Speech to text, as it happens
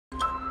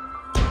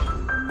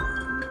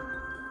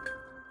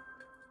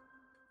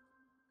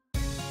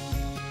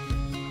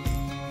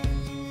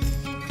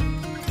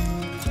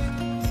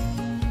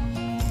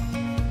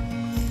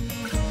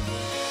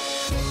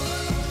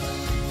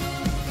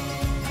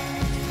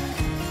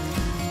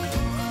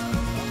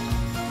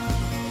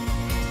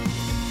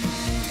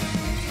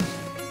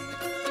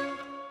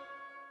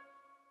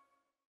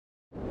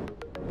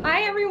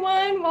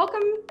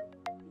welcome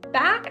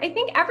back. I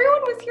think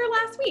everyone was here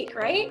last week,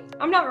 right?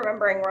 I'm not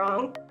remembering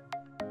wrong.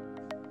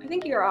 I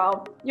think you're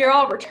all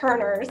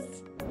returners.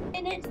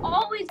 And it's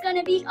always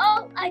gonna be,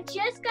 oh, I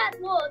just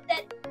got word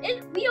that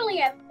we only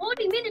have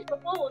 40 minutes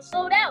before we're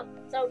sold out.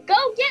 So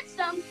go get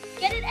some.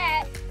 Get it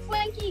at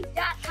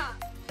Swanky.com.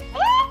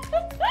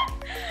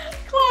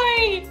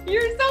 Chloe,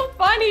 you're so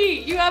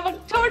funny. You have a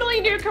totally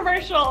new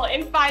commercial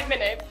in 5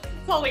 minutes.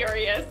 It's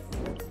hilarious.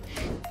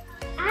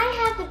 I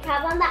have the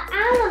problem that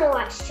I want to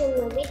watch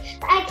 2 movies,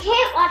 but I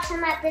can't watch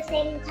them at the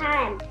same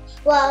time.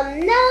 Well,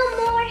 no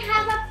more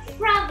have a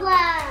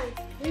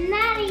problem.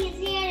 Maddie's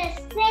here to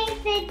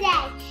save the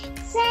day.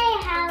 Say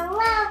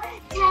hello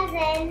to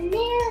the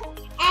new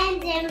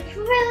and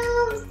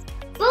improved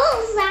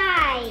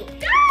Bullseye.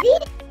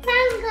 These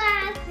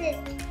sunglasses,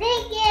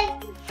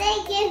 they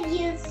give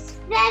you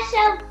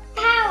special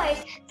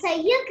powers so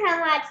you can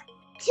watch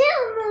 2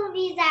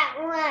 movies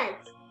at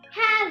once.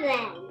 Have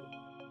them.